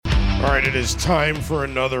All right, it is time for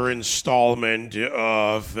another installment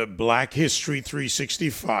of Black History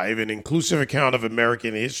 365, an inclusive account of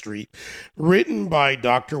American history, written by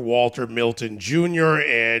Dr. Walter Milton Jr.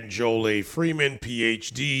 and Joel A. Freeman,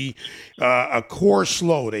 PhD. A course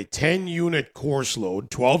load, a 10-unit course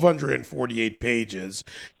load, 1,248 pages,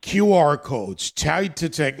 QR codes tied to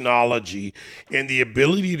technology, and the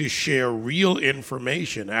ability to share real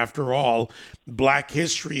information. After all, Black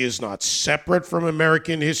history is not separate from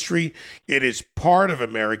American history. It is part of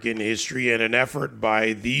American history, and an effort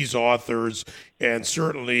by these authors and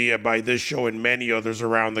certainly by this show and many others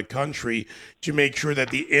around the country to make sure that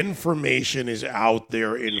the information is out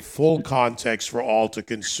there in full context for all to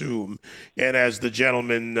consume. And as the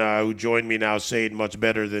gentleman who joined me now say it much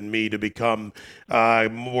better than me, to become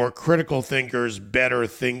more critical thinkers, better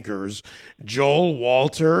thinkers. Joel,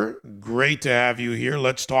 Walter, great to have you here.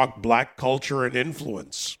 Let's talk Black culture and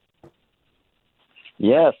influence.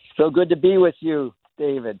 Yes, so good to be with you,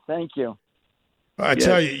 David. Thank you. I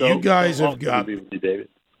tell you, you guys have got me, David.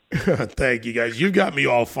 Thank you, guys. You got me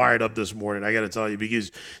all fired up this morning, I got to tell you,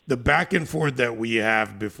 because the back and forth that we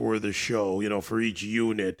have before the show, for each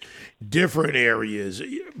unit, different areas,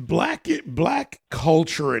 black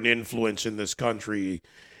culture and influence in this country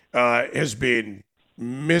has been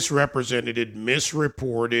misrepresented,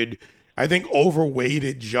 misreported, I think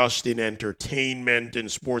overweighted just in entertainment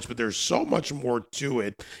and sports, but there's so much more to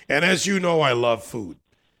it. And as you know, I love food.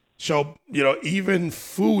 So, even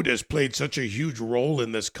food has played such a huge role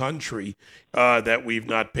in this country that we've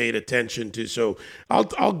not paid attention to. So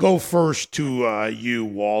I'll go first to you,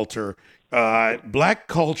 Walter. Black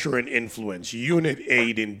culture and influence, Unit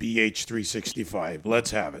 8 in BH 365.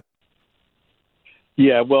 Let's have it.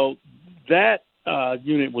 Yeah, well, that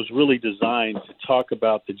unit was really designed to talk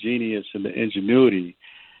about the genius and the ingenuity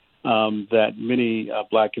that many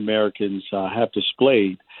Black Americans have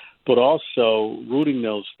displayed, but also rooting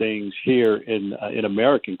those things here in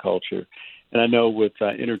American culture. And I know with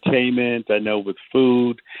entertainment, I know with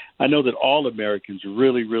food, I know that all Americans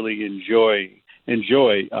really, really enjoy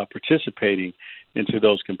participating into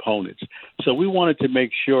those components. So we wanted to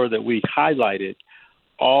make sure that we highlighted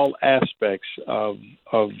all aspects of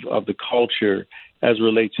the culture as it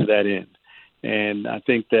relates to that end. And I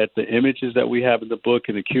think that the images that we have in the book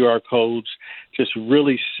and the QR codes just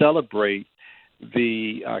really celebrate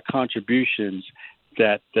the contributions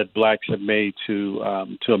that Blacks have made to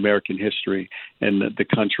American history and the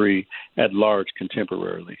country at large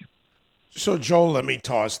contemporarily. So, Joel, let me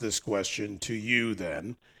toss this question to you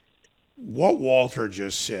then. What Walter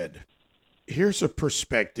just said, here's a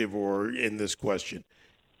perspective in this question.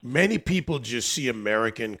 Many people just see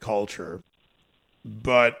American culture,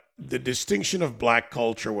 but the distinction of Black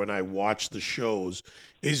culture when I watch the shows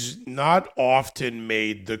is not often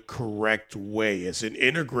made the correct way as an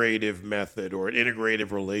integrative method or an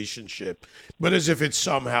integrative relationship, but as if it's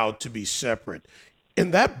somehow to be separate.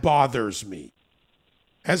 And that bothers me.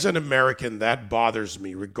 As an American, that bothers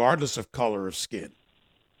me, regardless of color of skin.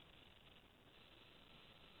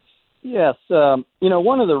 Yes.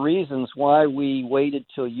 One of the reasons why we waited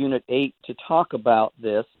till Unit 8 to talk about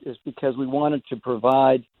this is because we wanted to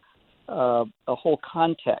provide a whole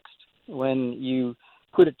context. When you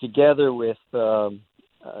put it together with, all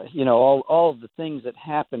of the things that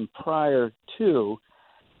happened prior to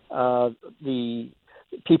the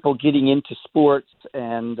people getting into sports,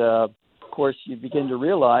 and, of course, you begin to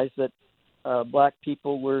realize that Black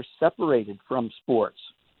people were separated from sports.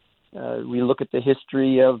 We look at the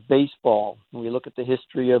history of baseball. We look at the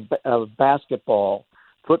history of basketball,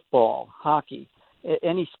 football, hockey,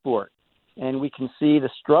 any sport. And we can see the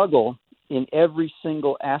struggle in every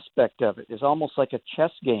single aspect of it. It's almost like a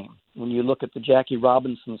chess game when you look at the Jackie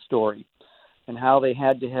Robinson story and how they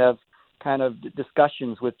had to have kind of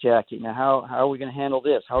discussions with Jackie. Now, how are we going to handle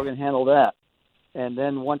this? How are we going to handle that? And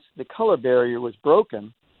then once the color barrier was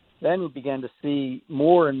broken, then we began to see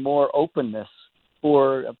more and more openness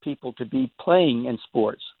for people to be playing in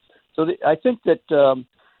sports. So I think that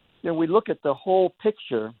we look at the whole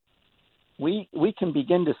picture, we can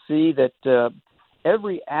begin to see that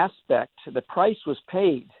every aspect, the price was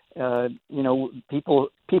paid.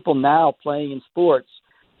 People now playing in sports,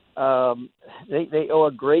 they owe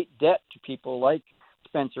a great debt to people like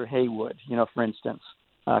Spencer Haywood, for instance,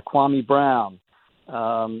 Kwame Brown,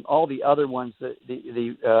 all the other ones,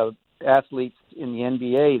 the athletes in the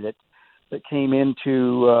NBA that came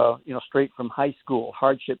into, straight from high school,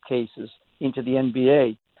 hardship cases into the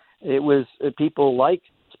NBA. It was people like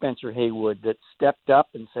Spencer Haywood that stepped up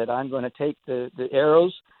and said, I'm going to take the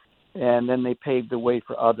arrows, and then they paved the way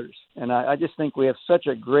for others. And I just think we have such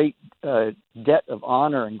a great debt of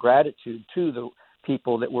honor and gratitude to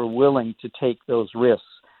people that were willing to take those risks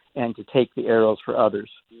and to take the arrows for others.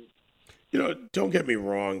 Don't get me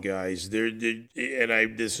wrong, guys.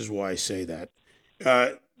 This is why I say that. Uh,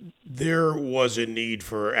 there was a need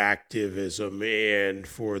for activism and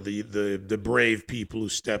for the brave people who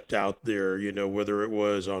stepped out there, whether it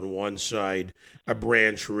was on one side, a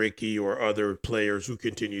Branch Rickey or other players who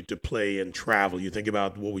continued to play and travel. You think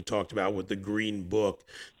about what we talked about with the Green Book,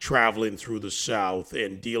 traveling through the South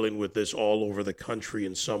and dealing with this all over the country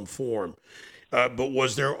in some form. But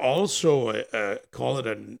was there also call it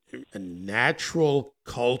a natural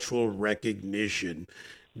cultural recognition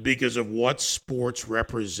because of what sports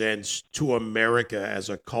represents to America as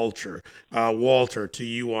a culture? Walter, to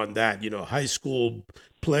you on that, high school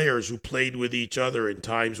players who played with each other in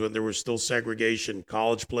times when there was still segregation,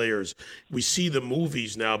 college players. We see the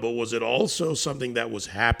movies now, but was it also something that was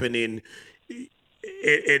happening and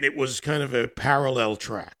it was kind of a parallel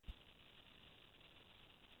track?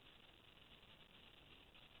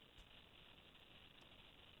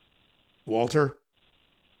 Walter?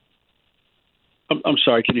 I'm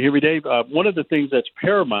sorry, can you hear me, Dave? One of the things that's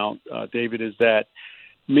paramount, David, is that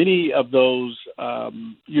many of those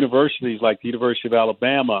universities, like the University of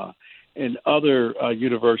Alabama and other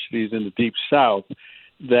universities in the Deep South,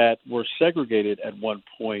 that were segregated at one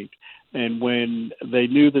point, and when they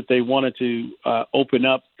knew that they wanted to open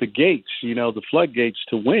up the gates, the floodgates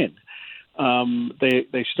to win,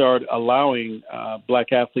 they started allowing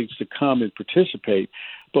black athletes to come and participate.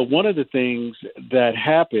 But one of the things that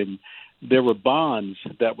happened, there were bonds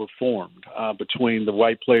that were formed between the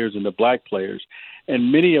white players and the black players.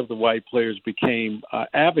 And many of the white players became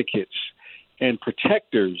advocates and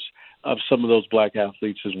protectors of some of those black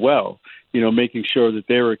athletes as well, making sure that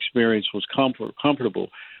their experience was comfortable.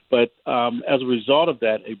 But as a result of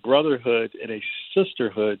that, a brotherhood and a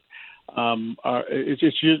sisterhood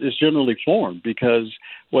it's generally formed, because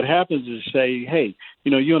what happens is say, hey,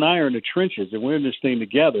 you and I are in the trenches and we're in this thing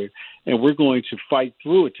together and we're going to fight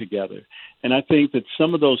through it together. And I think that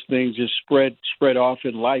some of those things just spread off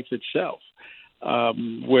in life itself,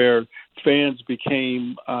 where fans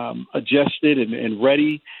became adjusted and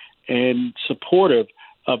ready and supportive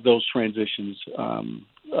of those transitions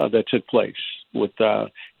that took place with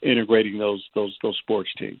integrating those sports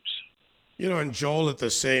teams. And Joel, at the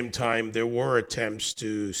same time, there were attempts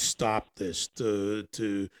to stop this,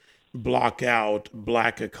 to block out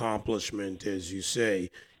black accomplishment, as you say.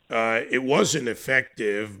 It wasn't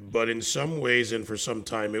effective, but in some ways and for some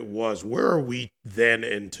time it was. Where are we then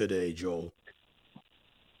and today, Joel?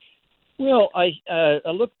 Well, I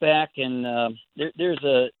look back and there's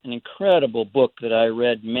an incredible book that I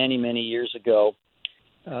read many, many years ago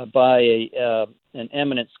by an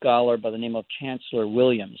eminent scholar by the name of Chancellor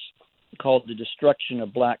Williams, called The Destruction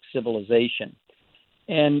of Black Civilization.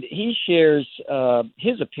 And he shares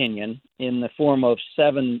his opinion in the form of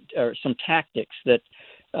some tactics that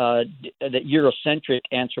Eurocentric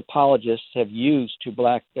anthropologists have used to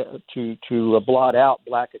blot out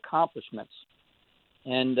black accomplishments.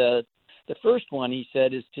 And the first one, he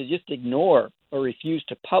said, is to just ignore or refuse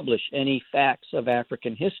to publish any facts of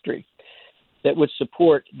African history that would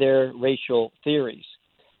support their racial theories.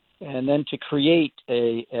 And then to create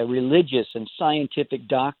a religious and scientific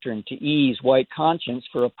doctrine to ease white conscience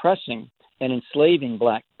for oppressing and enslaving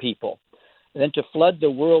black people. And then to flood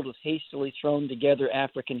the world with hastily thrown together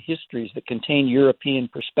African histories that contain European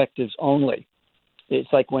perspectives only.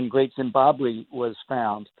 It's like when Great Zimbabwe was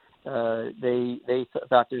found. They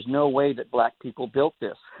thought there's no way that black people built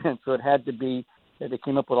this. And so it had to be, they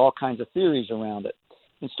came up with all kinds of theories around it.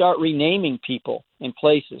 And start renaming people and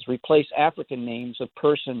places. Replace African names of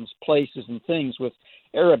persons, places, and things with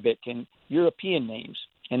Arabic and European names.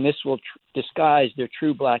 And this will disguise their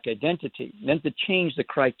true black identity. And then to change the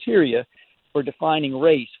criteria for defining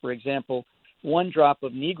race. For example, 1 drop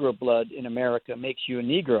of Negro blood in America makes you a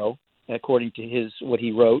Negro, according to what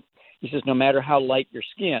he wrote. He says, no matter how light your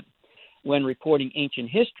skin. When reporting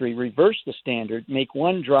ancient history, reverse the standard, make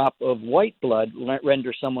 1 drop of white blood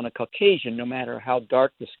render someone a Caucasian, no matter how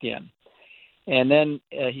dark the skin. And then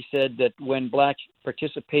he said that when black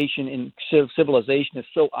participation in civilization is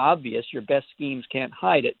so obvious, your best schemes can't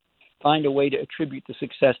hide it. Find a way to attribute the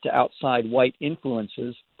success to outside white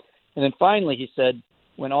influences. And then finally, he said,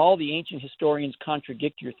 when all the ancient historians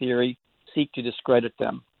contradict your theory, seek to discredit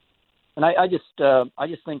them. And I just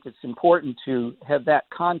think it's important to have that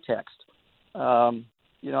context. I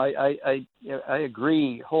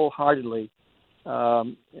agree wholeheartedly.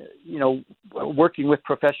 Working with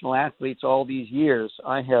professional athletes all these years,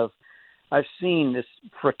 I've seen this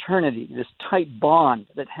fraternity, this tight bond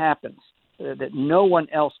that happens that no one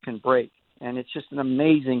else can break. And it's just an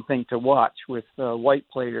amazing thing to watch with white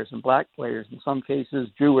players and black players, in some cases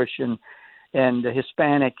Jewish and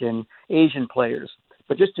Hispanic and Asian players.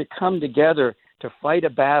 But just to come together to fight a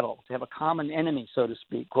battle, to have a common enemy, so to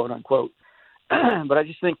speak, quote unquote. But I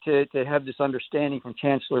just think to have this understanding from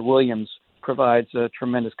Chancellor Williams provides a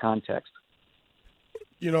tremendous context.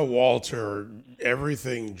 You know, Walter,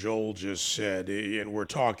 everything Joel just said, and we're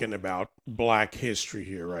talking about Black history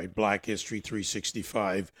here, right? Black History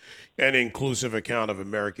 365, an inclusive account of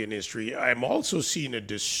American history. I'm also seeing a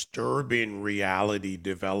disturbing reality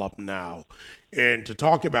develop now. And to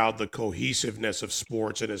talk about the cohesiveness of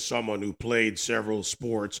sports, and as someone who played several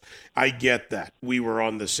sports, I get that. We were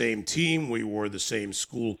on the same team, we wore the same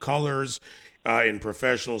school colors. In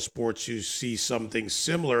professional sports, you see something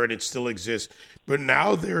similar, and it still exists. But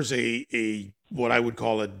now there's a what I would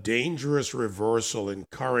call a dangerous reversal in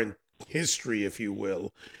current history, if you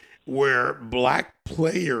will, where black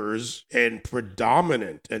players and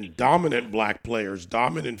dominant black players,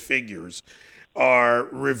 dominant figures, are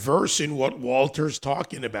reversing what Walter's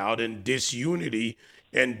talking about, and disunity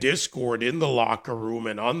and discord in the locker room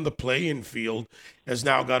and on the playing field has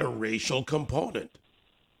now got a racial component.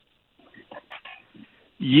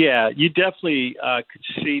 Yeah, you definitely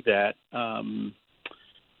could see that.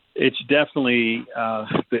 It's definitely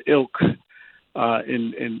the ilk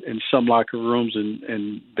in some locker rooms,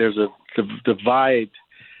 and there's a divide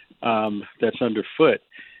that's underfoot.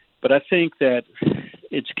 But I think that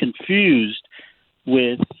it's confused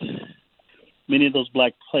with many of those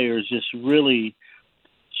black players just really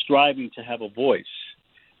striving to have a voice.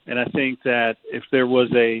 And I think that if there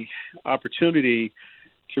was a opportunity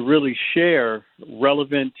to really share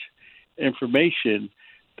relevant information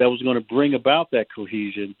that was going to bring about that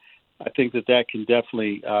cohesion, I think that can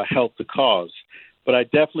definitely help the cause. But I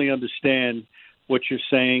definitely understand what you're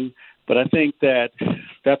saying. But I think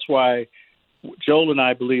that's why Joel and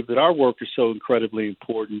I believe that our work is so incredibly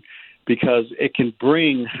important, because it can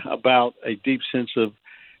bring about a deep sense of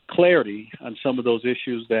clarity on some of those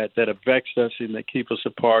issues that have vexed us and that keep us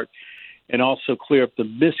apart, and also clear up the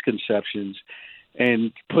misconceptions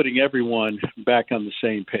and putting everyone back on the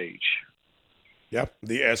same page. Yep,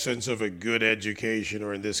 the essence of a good education,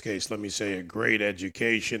 or in this case, let me say a great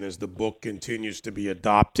education, as the book continues to be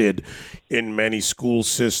adopted in many school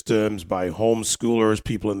systems by homeschoolers,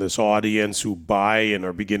 people in this audience who buy and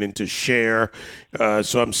are beginning to share.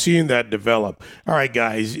 So I'm seeing that develop. All right,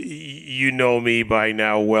 guys, you know me by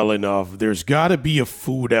now well enough. There's got to be a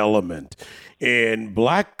food element. And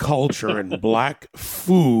black culture and black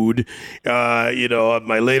food, my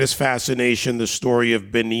latest fascination, the story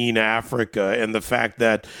of Benin, Africa, and the fact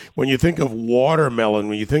that when you think of watermelon,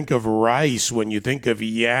 when you think of rice, when you think of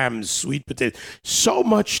yams, sweet potatoes, so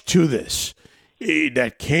much to this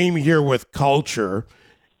that came here with culture,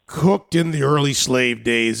 cooked in the early slave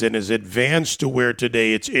days, and has advanced to where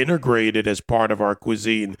today it's integrated as part of our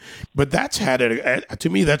cuisine. But that's to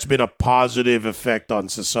me, that's been a positive effect on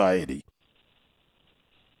society.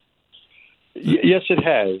 Yes, it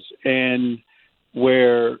has. And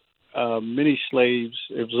where many slaves,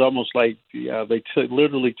 it was almost like they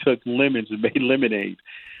literally took lemons and made lemonade.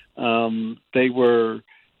 They were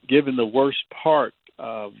given the worst part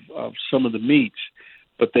of some of the meats,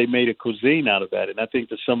 but they made a cuisine out of that. And I think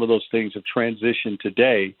that some of those things have transitioned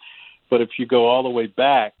today. But if you go all the way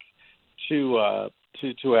back to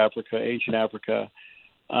Africa, ancient Africa,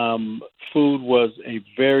 food was a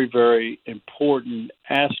very, very important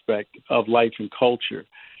aspect of life and culture,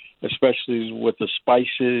 especially with the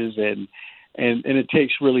spices, and it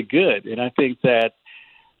tastes really good. And I think that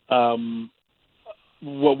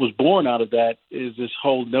what was born out of that is this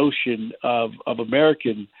whole notion of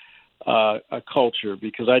American culture,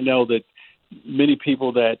 because I know that many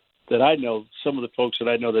people that I know, some of the folks that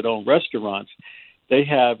I know that own restaurants, they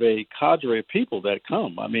have a cadre of people that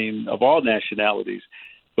come, I mean, of all nationalities.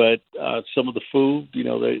 But some of the food,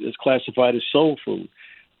 is classified as soul food.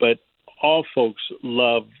 But all folks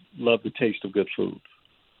love the taste of good food.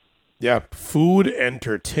 Yeah, food,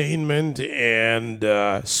 entertainment,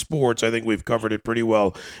 and sports. I think we've covered it pretty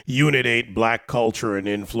well. Unit 8, Black Culture and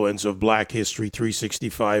Influence of Black History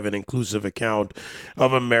 365, an inclusive account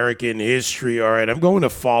of American history. All right, I'm going to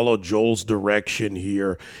follow Joel's direction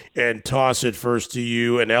here and toss it first to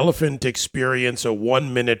you. An elephant experience, a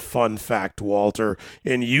 1-minute fun fact, Walter.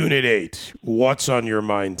 In Unit 8, what's on your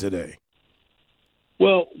mind today?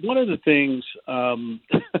 Well, one of the things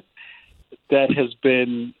that has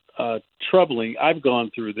been troubling. I've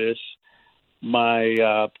gone through this.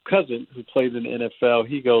 My cousin, who played in the NFL,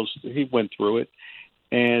 he went through it,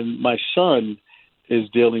 and my son is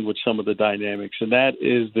dealing with some of the dynamics, and that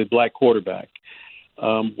is the black quarterback.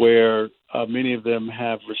 where many of them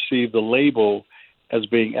have received the label as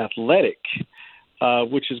being athletic,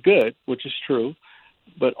 which is good, which is true.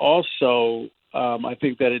 But also, I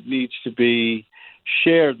think that it needs to be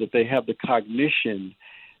shared that they have the cognition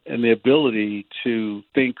and the ability to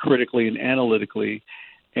think critically and analytically,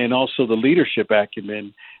 and also the leadership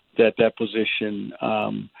acumen that position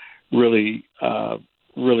really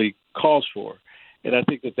calls for. And I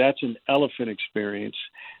think that that's an elephant experience.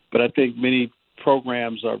 But I think many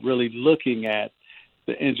programs are really looking at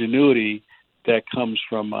the ingenuity that comes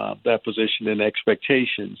from that position and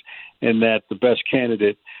expectations, and that the best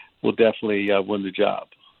candidate will definitely win the job.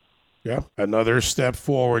 Yeah, another step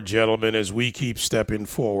forward, gentlemen, as we keep stepping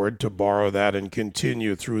forward, to borrow that and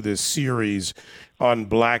continue through this series on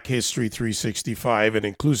Black History 365, an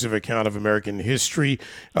inclusive account of American history,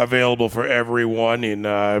 available for everyone in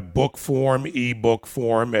book form, ebook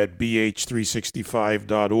form at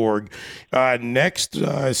bh365.org. Next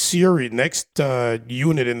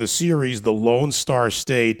unit in the series, the Lone Star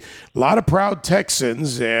State. A lot of proud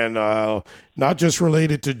Texans, and not just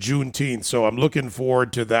related to Juneteenth. So I'm looking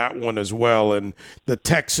forward to that one as well. And the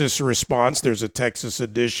Texas response, there's a Texas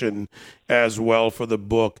edition as well for the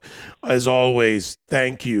book. As always,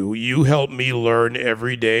 thank you. You help me learn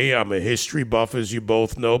every day. I'm a history buff, as you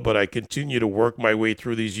both know, but I continue to work my way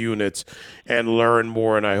through these units and learn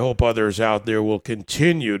more. And I hope others out there will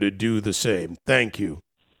continue to do the same. Thank you.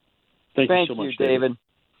 Thank you so much, David.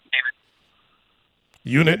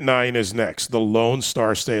 Unit 9 is next, the Lone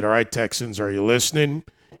Star State. All right, Texans, are you listening?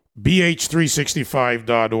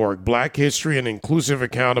 bh365.org, Black History, an inclusive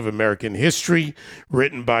account of American history,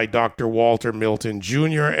 written by Dr. Walter Milton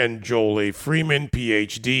Jr. and Joel A. Freeman,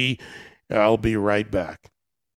 Ph.D. I'll be right back.